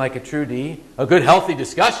 spoken like a true D, a good healthy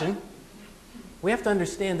discussion. We have to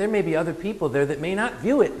understand there may be other people there that may not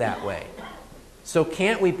view it that way. So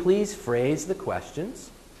can't we please phrase the questions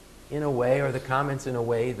in a way, or the comments in a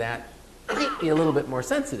way that might be a little bit more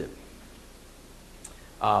sensitive?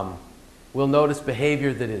 We'll notice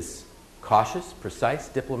behavior that is cautious, precise,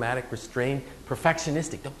 diplomatic, restrained,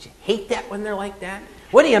 perfectionistic. Don't you hate that when they're like that?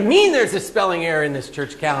 What do you mean there's a spelling error in this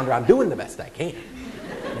church calendar? I'm doing the best I can.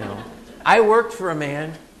 You know, I worked for a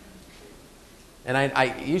man, and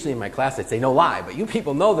I usually in my class I'd say no lie, but you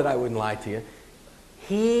people know that I wouldn't lie to you.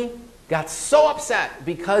 He got so upset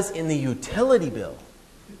because in the utility bill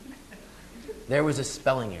there was a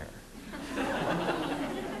spelling error.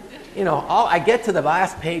 You know, I get to the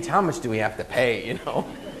last page, how much do we have to pay, you know?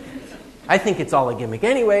 I think it's all a gimmick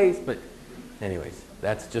anyways, but anyways,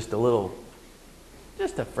 that's just a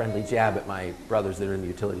friendly jab at my brothers that are in the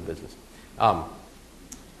utility business.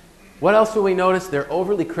 What else will we notice? They're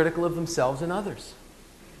overly critical of themselves and others.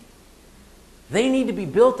 They need to be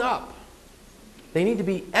built up. They need to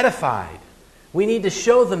be edified. We need to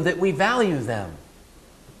show them that we value them.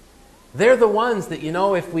 They're the ones that, you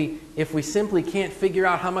know, if we simply can't figure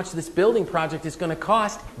out how much this building project is going to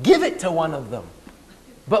cost, give it to one of them.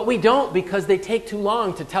 But we don't, because they take too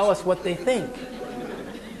long to tell us what they think.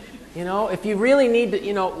 You know, if you really need to,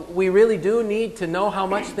 you know, we really do need to know how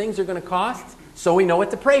much things are going to cost so we know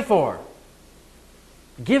what to pray for.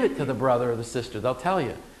 Give it to the brother or the sister. They'll tell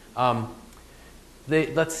you.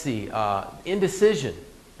 Let's see. Indecision.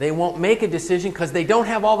 They won't make a decision because they don't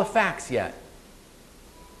have all the facts yet.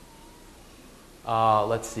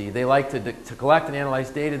 Let's see. They like to collect and analyze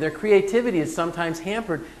data. Their creativity is sometimes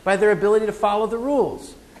hampered by their ability to follow the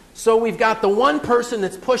rules. So we've got the one person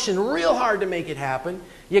that's pushing real hard to make it happen.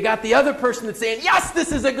 You got the other person that's saying, yes,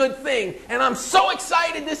 this is a good thing, and I'm so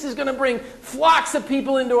excited this is going to bring flocks of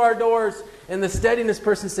people into our doors. And the steadiness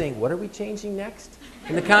person saying, what are we changing next?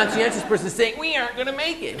 And the conscientious person saying, we aren't going to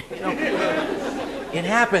make it. You know, it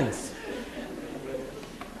happens.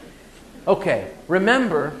 Okay,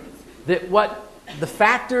 remember that what the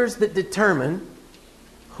factors that determine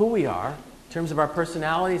who we are in terms of our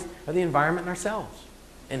personalities are the environment and ourselves,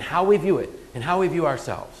 and how we view it, and how we view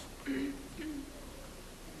ourselves.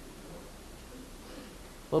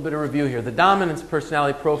 A little bit of review here. The dominance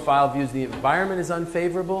personality profile views the environment as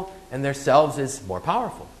unfavorable and their selves as more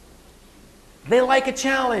powerful. They like a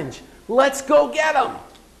challenge. Let's go get them.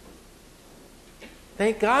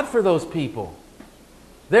 Thank God for those people.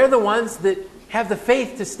 They're the ones that have the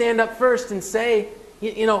faith to stand up first and say,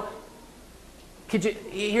 you know,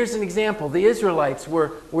 here's an example. The Israelites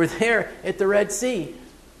were there at the Red Sea.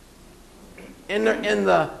 And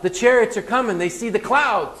the chariots are coming. They see the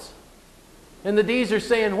clouds. And the D's are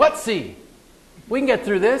saying, what sea? We can get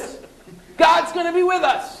through this. God's going to be with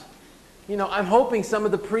us. You know, I'm hoping some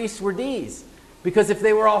of the priests were D's. Because if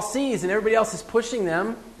they were all C's and everybody else is pushing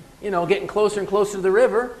them, getting closer and closer to the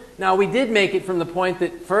river. Now, we did make it from the point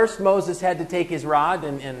that first Moses had to take his rod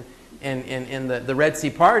and the Red Sea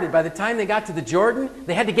parted. By the time they got to the Jordan,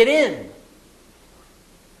 they had to get in.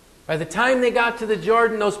 By the time they got to the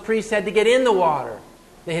Jordan, those priests had to get in the water.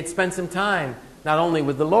 They had spent some time, not only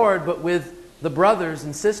with the Lord, but with the brothers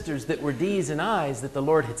and sisters that were D's and I's that the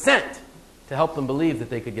Lord had sent to help them believe that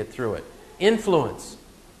they could get through it. Influence.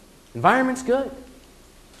 Environment's good.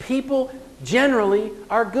 People generally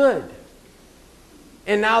are good.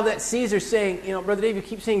 And now that Caesar's saying, Brother Dave, you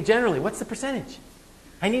keep saying generally, what's the percentage?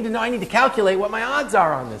 I need to know, I need to calculate what my odds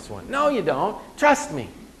are on this one. No, you don't. Trust me.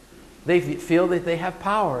 They feel that they have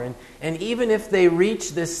power. And even if they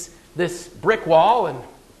reach this brick wall, and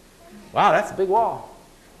wow, that's a big wall.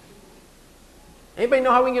 Anybody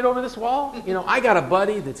know how we can get over this wall? I got a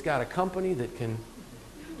buddy that's got a company that can...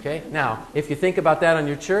 Okay, now, if you think about that on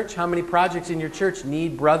your church, how many projects in your church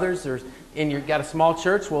need brothers, or you've got a small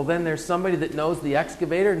church? Well, then there's somebody that knows the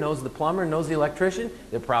excavator, knows the plumber, knows the electrician.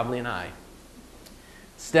 They're probably an I.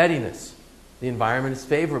 Steadiness. The environment is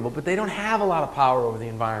favorable, but they don't have a lot of power over the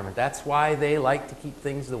environment. That's why they like to keep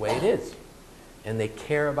things the way it is. And they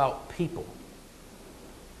care about people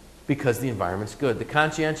because the environment's good. The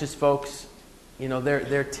conscientious folks,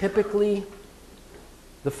 they're typically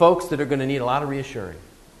the folks that are going to need a lot of reassuring.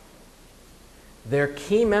 They're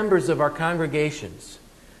key members of our congregations.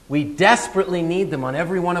 We desperately need them on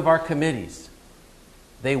every one of our committees.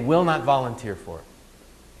 They will not volunteer for it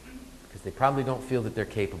because they probably don't feel that they're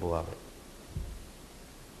capable of it.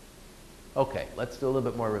 Okay, let's do a little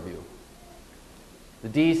bit more review. The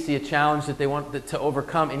D's see a challenge that they want to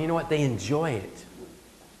overcome, and you know what? They enjoy it.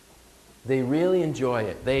 They really enjoy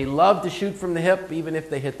it. They love to shoot from the hip, even if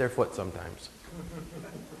they hit their foot sometimes.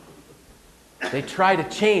 They try to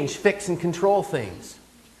change, fix, and control things.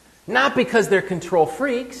 Not because they're control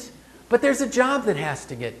freaks, but there's a job that has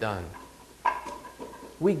to get done.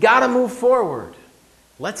 We got to move forward.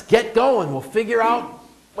 Let's get going. We'll figure out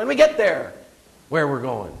when we get there where we're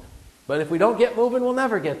going. But if we don't get moving, we'll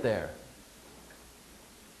never get there.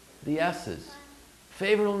 The S's.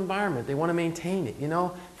 Favorable environment. They want to maintain it.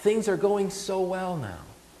 Things are going so well now.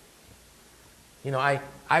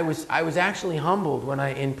 I was actually humbled when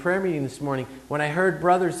in prayer meeting this morning, when I heard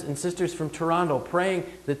brothers and sisters from Toronto praying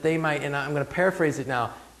that they might, and I'm going to paraphrase it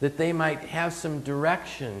now, that they might have some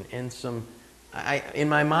direction and some, in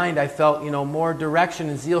my mind I felt, more direction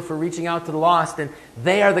and zeal for reaching out to the lost, and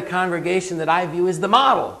they are the congregation that I view as the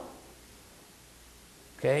model.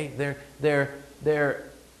 Okay?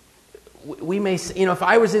 We may, if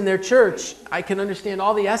I was in their church, I can understand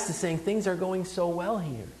all the S's saying things are going so well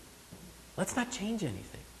here. Let's not change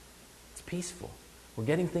anything. It's peaceful. We're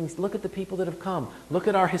getting things. Look at the people that have come. Look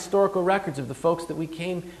at our historical records of the folks that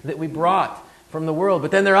we brought from the world.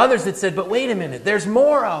 But then there are others that said, but wait a minute, there's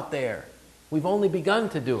more out there. We've only begun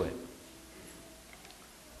to do it.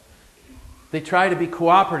 They try to be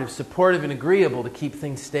cooperative, supportive, and agreeable to keep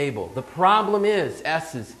things stable. The problem is,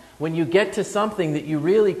 S's, when you get to something that you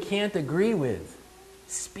really can't agree with,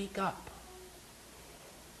 speak up.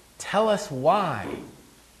 Tell us why.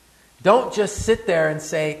 Don't just sit there and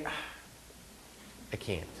say, I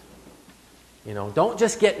can't. Don't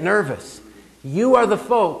just get nervous. You are the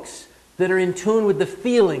folks that are in tune with the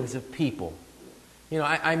feelings of people.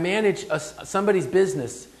 I manage somebody's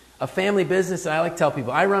business, a family business, and I like to tell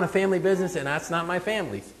people, I run a family business and that's not my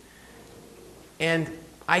family's. And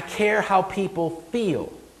I care how people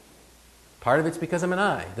feel. Part of it's because I'm an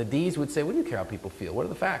I. The D's would say, what do you care how people feel? What do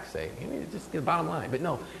the facts say? Just get the bottom line. But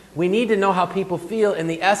no, we need to know how people feel, and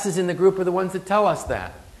the S's in the group are the ones that tell us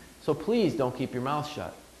that. So please don't keep your mouth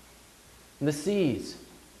shut. And the C's,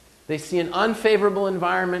 they see an unfavorable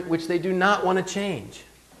environment which they do not want to change.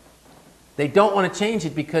 They don't want to change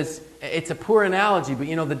it because it's a poor analogy, but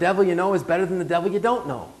the devil you know is better than the devil you don't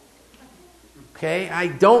know. Okay? I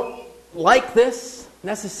don't like this.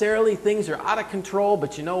 Necessarily, things are out of control,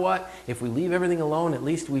 but you know what? If we leave everything alone, at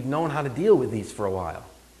least we've known how to deal with these for a while.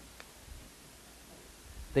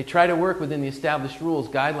 They try to work within the established rules,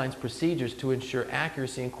 guidelines, procedures to ensure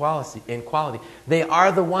accuracy and quality. They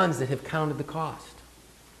are the ones that have counted the cost.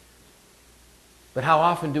 But how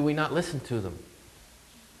often do we not listen to them?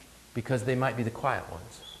 Because they might be the quiet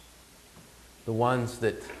ones. The ones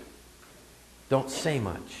that don't say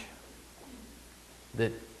much.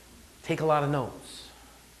 That take a lot of notes.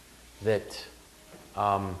 That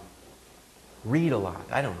read a lot.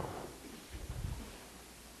 I don't know.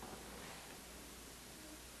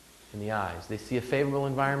 In the eyes. They see a favorable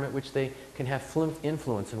environment which they can have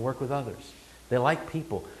influence and work with others. They like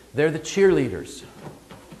people. They're the cheerleaders.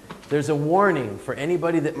 There's a warning for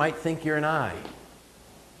anybody that might think you're an I.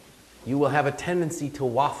 you will have a tendency to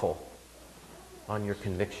waffle on your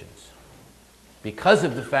convictions because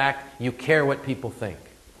of the fact you care what people think.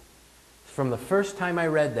 From the first time I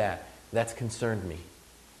read that, that's concerned me.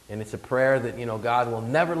 And it's a prayer that, God will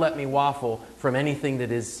never let me waffle from anything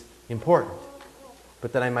that is important,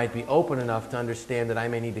 but that I might be open enough to understand that I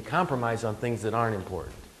may need to compromise on things that aren't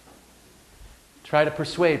important. Try to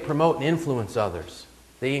persuade, promote, and influence others.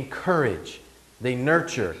 They encourage, they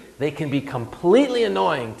nurture. They can be completely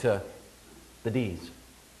annoying to the D's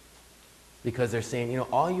because they're saying,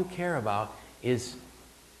 all you care about is,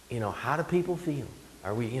 how do people feel?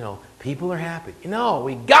 Are we, people are happy. No,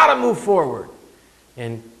 we got to move forward.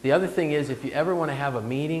 And the other thing is, if you ever want to have a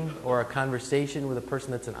meeting or a conversation with a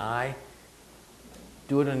person that's an I,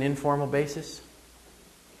 do it on an informal basis.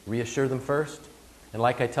 Reassure them first. And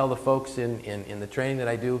like I tell the folks in the training that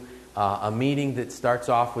I do, a meeting that starts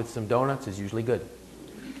off with some donuts is usually good.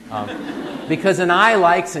 Because an I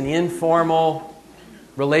likes an informal,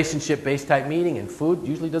 relationship-based type meeting, and food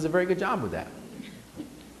usually does a very good job with that.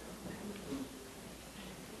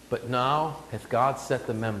 But now hath God set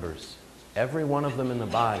the members, every one of them in the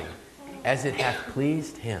body, as it hath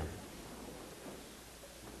pleased Him.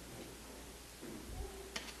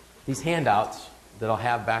 These handouts that I'll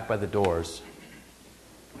have back by the doors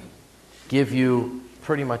give you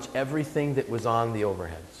pretty much everything that was on the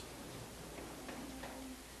overheads.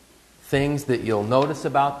 Things that you'll notice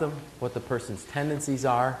about them, what the person's tendencies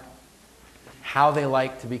are, how they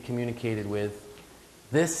like to be communicated with.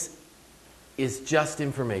 This is just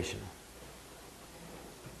information.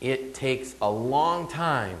 It takes a long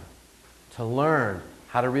time to learn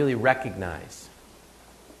how to really recognize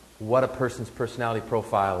what a person's personality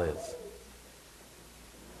profile is.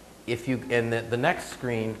 And the next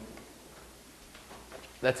screen,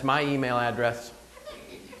 that's my email address.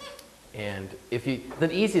 And the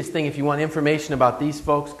easiest thing, if you want information about these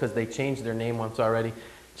folks, because they changed their name once already,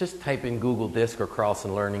 just type in Google Disc or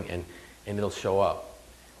Carlson Learning and it'll show up.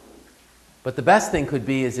 But the best thing could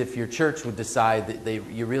be is if your church would decide that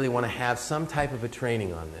you really want to have some type of a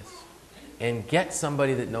training on this and get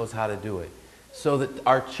somebody that knows how to do it so that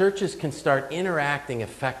our churches can start interacting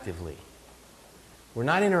effectively. We're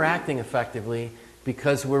not interacting effectively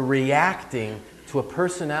because we're reacting to a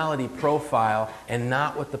personality profile and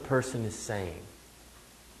not what the person is saying.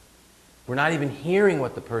 We're not even hearing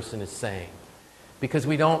what the person is saying because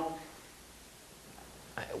we're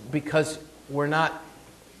not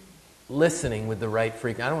listening with the right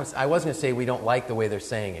frequency. I wasn't going to say we don't like the way they're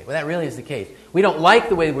saying it. Well, that really is the case. We don't like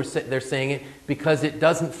the way they're saying it because it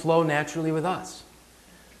doesn't flow naturally with us.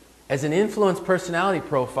 As an influence personality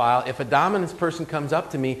profile, if a dominance person comes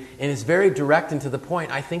up to me and is very direct and to the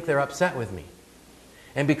point, I think they're upset with me.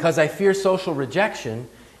 And because I fear social rejection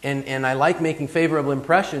and I like making favorable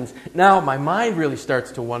impressions, now my mind really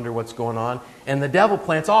starts to wonder what's going on, and the devil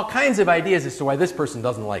plants all kinds of ideas as to why this person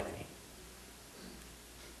doesn't like me.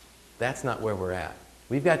 That's not where we're at.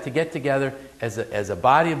 We've got to get together as a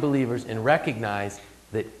body of believers and recognize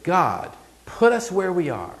that God put us where we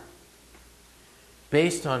are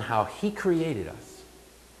based on how He created us.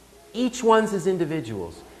 Each one's as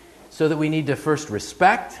individuals. So that we need to first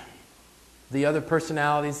respect the other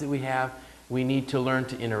personalities that we have. We need to learn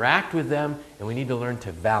to interact with them, and we need to learn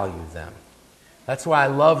to value them. That's why I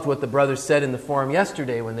loved what the brothers said in the forum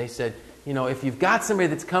yesterday when they said, if you've got somebody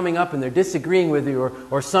that's coming up and they're disagreeing with you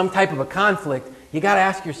or some type of a conflict, you got to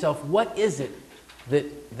ask yourself, what is it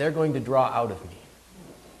that they're going to draw out of me?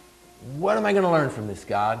 What am I going to learn from this,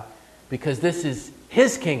 God? Because this is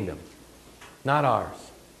His kingdom, not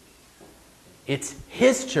ours. It's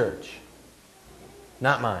His church,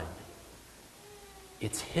 not mine.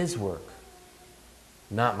 It's His work,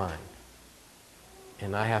 not mine.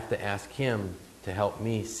 And I have to ask Him to help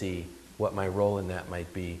me see what my role in that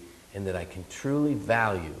might be, and that I can truly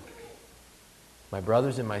value my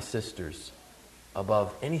brothers and my sisters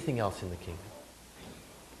above anything else in the kingdom.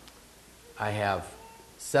 I have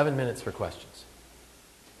 7 minutes for questions.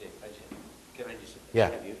 Can I just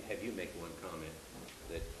Yeah. have you make one comment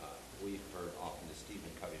that we've heard often that Stephen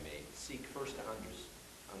Covey made? Seek first to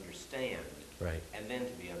understand, Right. and then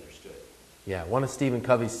to be understood. Yeah, one of Stephen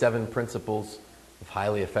Covey's 7 principles of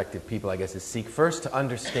highly effective people, I guess, is seek first to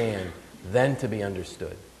understand, then to be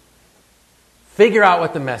understood. Figure out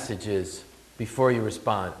what the message is before you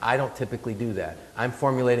respond. I don't typically do that. I'm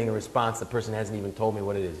formulating a response. The person hasn't even told me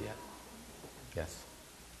what it is yet. Yes,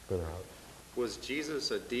 Brother Howard. Was Jesus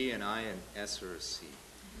a D, an I, an S, or a C?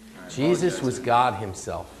 Jesus was God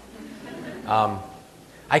Himself.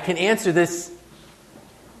 I can answer this.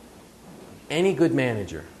 Any good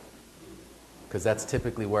manager, because that's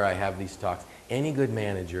typically where I have these talks, any good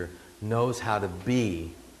manager knows how to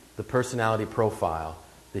be the the personality profile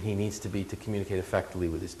that he needs to be to communicate effectively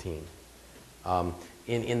with his team.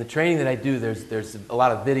 In the training that I do, there's a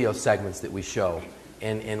lot of video segments that we show.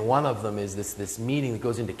 And one of them is this meeting that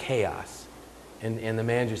goes into chaos. And the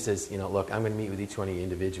manager says, look, I'm going to meet with each one of you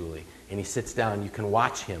individually. And he sits down. You can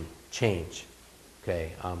watch him change.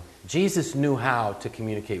 Okay. Jesus knew how to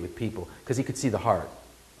communicate with people because he could see the heart.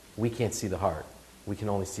 We can't see the heart. We can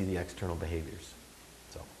only see the external behaviors.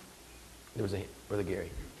 So, there was Brother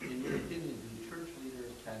Gary. In your opinion, do church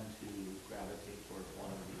leaders tend to gravitate towards one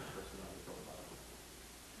of these personality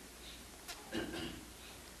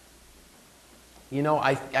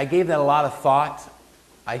profiles? I gave that a lot of thought.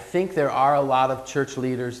 I think there are a lot of church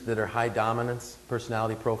leaders that are high dominance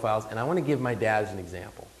personality profiles, and I want to give my dad as an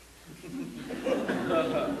example.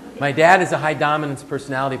 My dad is a high dominance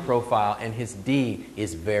personality profile, and his D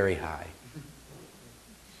is very high.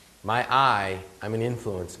 My I, I'm an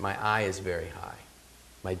influence, my I is very high.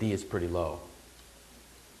 My D is pretty low.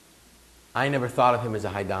 I never thought of him as a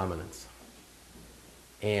high dominance.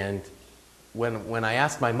 And when I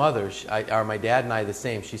asked my mother, are my dad and I the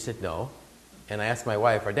same? She said no. And I asked my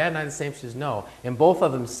wife, are dad and I the same? She says no. And both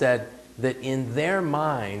of them said that in their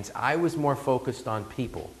minds, I was more focused on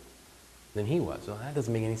people than he was. Well, that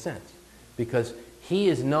doesn't make any sense. Because he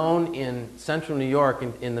is known in Central New York,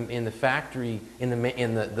 in the factory, in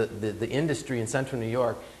the industry in Central New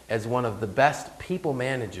York, as one of the best people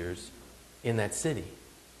managers in that city.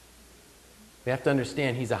 We have to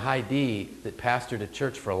understand he's a high D that pastored a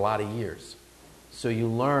church for a lot of years. So you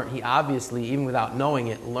learn, he obviously, even without knowing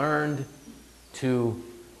it, learned to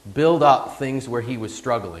build up things where he was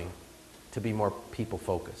struggling to be more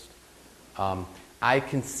people-focused. I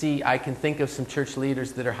can think of some church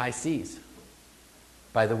leaders that are high C's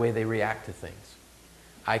by the way they react to things.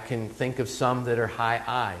 I can think of some that are high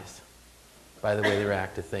I's by the way they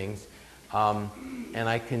react to things. And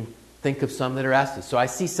I can think of some that are S's. So I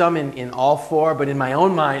see some in all four, but in my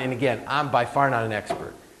own mind, and again, I'm by far not an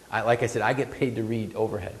expert. Like I said, I get paid to read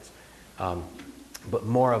overheads. But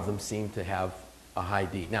more of them seem to have a high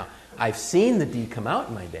D. Now, I've seen the D come out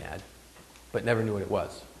in my dad, but never knew what it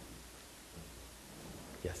was.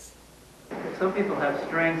 Yes? Some people have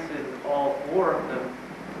strengths in all four of them.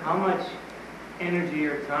 How much energy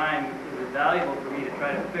or time is it valuable for me to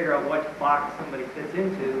try to figure out what box somebody fits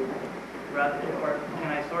into, or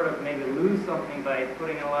can I sort of maybe lose something by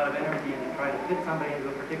putting in a lot of energy into trying to fit somebody into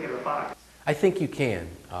a particular box? I think you can,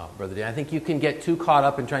 Brother Dan. I think you can get too caught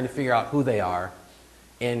up in trying to figure out who they are.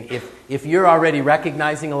 And if you're already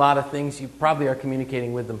recognizing a lot of things, you probably are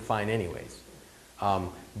communicating with them fine anyways.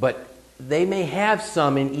 But they may have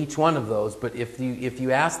some in each one of those, but if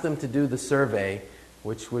you ask them to do the survey,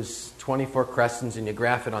 which was 24 questions, and you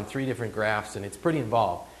graph it on 3 different graphs, and it's pretty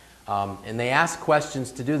involved, and they ask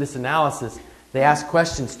questions to do this analysis, they ask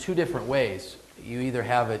questions 2 different ways. You either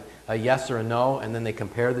have a yes or a no, and then they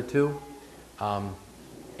compare the 2.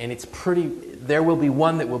 And it's there will be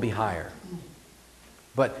one that will be higher.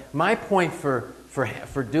 But my point for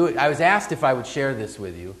doing, I was asked if I would share this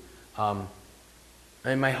with you.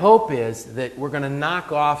 And my hope is that we're going to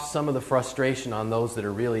knock off some of the frustration on those that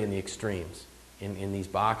are really in the extremes in these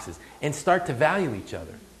boxes and start to value each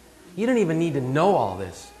other. You don't even need to know all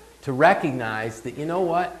this to recognize that, you know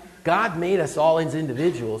what? God made us all as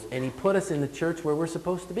individuals, and He put us in the church where we're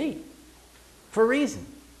supposed to be for a reason.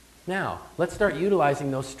 Now, let's start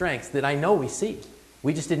utilizing those strengths that I know we see.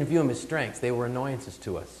 We just didn't view them as strengths. They were annoyances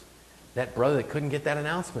to us. That brother that couldn't get that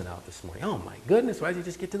announcement out this morning. Oh, my goodness, why did he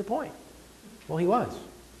just get to the point? Well, he was,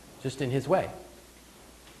 just in his way.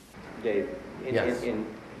 Dave, Yes.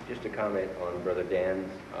 Just a comment on Brother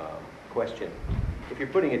Dan's question. If you're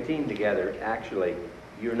putting a team together, actually,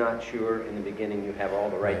 you're not sure in the beginning you have all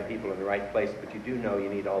the right people in the right place, but you do know you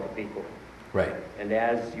need all the people. Right. And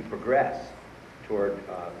as you progress toward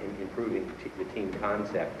improving the team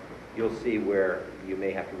concept, you'll see where you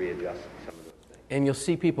may have to readjust some of those things. And you'll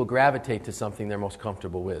see people gravitate to something they're most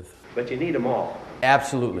comfortable with. But you need them all.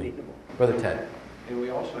 Absolutely. You need them all. Brother Ted. And we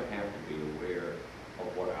also have to be aware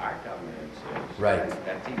of what our dominance is. Right.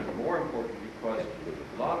 That's even more important because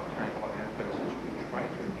a lot of times what happens is we try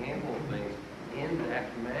to handle things in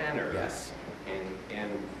that manner. Yes. And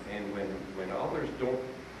when others don't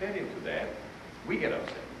fit into that, we get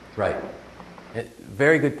upset. Right.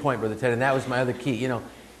 Very good point, Brother Ted, and that was my other key. You know,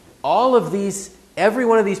 all of these, every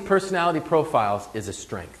one of these personality profiles is a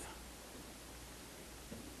strength.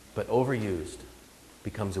 But overused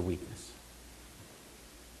becomes a weakness.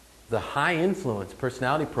 The high influence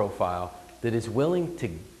personality profile that is willing to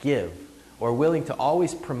give or willing to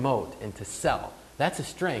always promote and to sell, that's a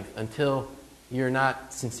strength until you're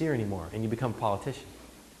not sincere anymore and you become a politician.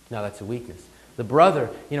 Now that's a weakness. The brother,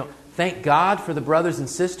 thank God for the brothers and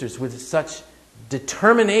sisters with such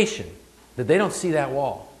determination that they don't see that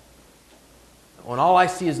wall. When all I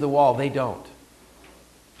see is the wall, they don't.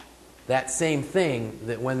 That same thing,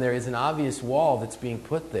 that when there is an obvious wall that's being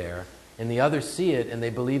put there, and the others see it and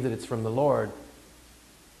they believe that it's from the Lord,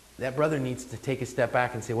 that brother needs to take a step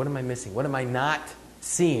back and say, what am I missing? What am I not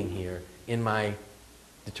seeing here in my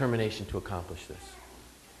determination to accomplish this?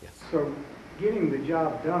 Yes. So getting the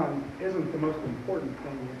job done isn't the most important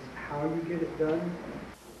thing. It's how you get it done.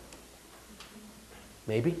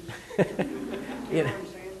 Maybe.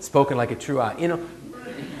 Spoken like a true eye.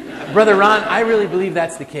 Brother Ron, I really believe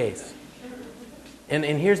that's the case. And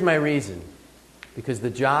here's my reason. Because the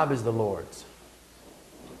job is the Lord's.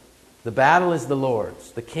 The battle is the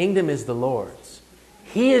Lord's. The kingdom is the Lord's.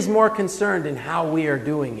 He is more concerned in how we are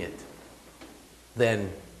doing it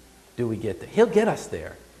than do we get there. He'll get us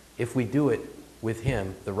there if we do it with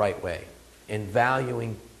Him the right way and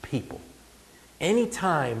valuing people.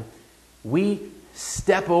 Anytime we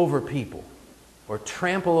step over people or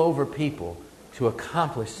trample over people to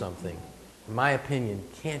accomplish something, in my opinion,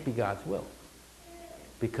 can't be God's will.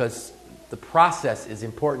 Because the process is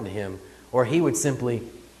important to Him, or He would simply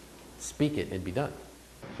speak it and it'd be done.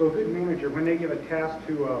 So a good manager, when they give a task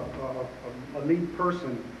to a lead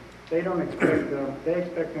person, they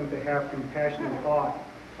expect them to have compassionate thought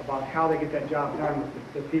about how they get that job done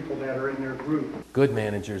with the people that are in their group. Good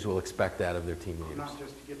managers will expect that of their team leaders. Not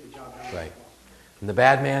just to get the job done. Right. And the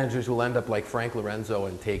bad managers will end up like Frank Lorenzo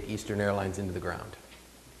and take Eastern Airlines into the ground.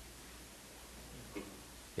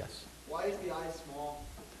 Yes? Why is the eye small?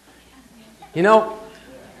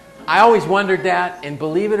 I always wondered that, and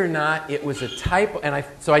believe it or not, it was a typo. And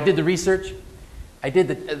so I did the research.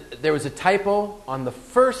 There was a typo on the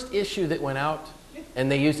first issue that went out,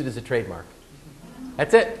 and they used it as a trademark.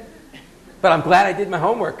 That's it. But I'm glad I did my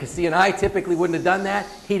homework, because C&I typically wouldn't have done that.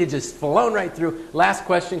 He'd have just flown right through. Last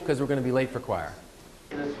question, because we're going to be late for choir.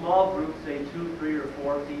 In a small group, say 2, 3, or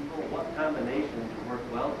 4 people, what combinations work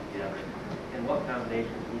well together, and what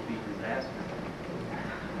combinations would be disastrous?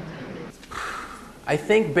 I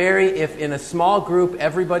think, Barry, if in a small group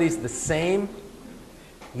everybody's the same,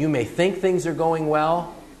 you may think things are going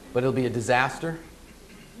well, but it'll be a disaster.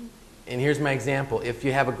 And here's my example. If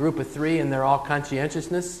you have a group of 3 and they're all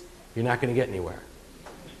conscientiousness, you're not going to get anywhere.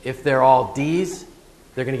 If they're all D's,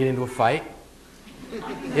 they're going to get into a fight.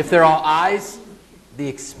 If they're all I's, the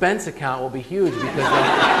expense account will be huge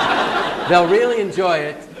because they'll really enjoy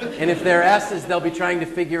it. And if they're S's, they'll be trying to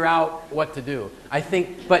figure out what to do. I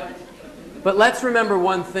think, but let's remember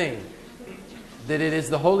one thing, that it is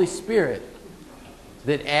the Holy Spirit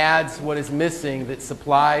that adds what is missing, that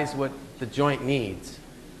supplies what the joint needs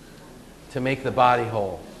to make the body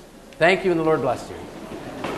whole. Thank you, and the Lord bless you.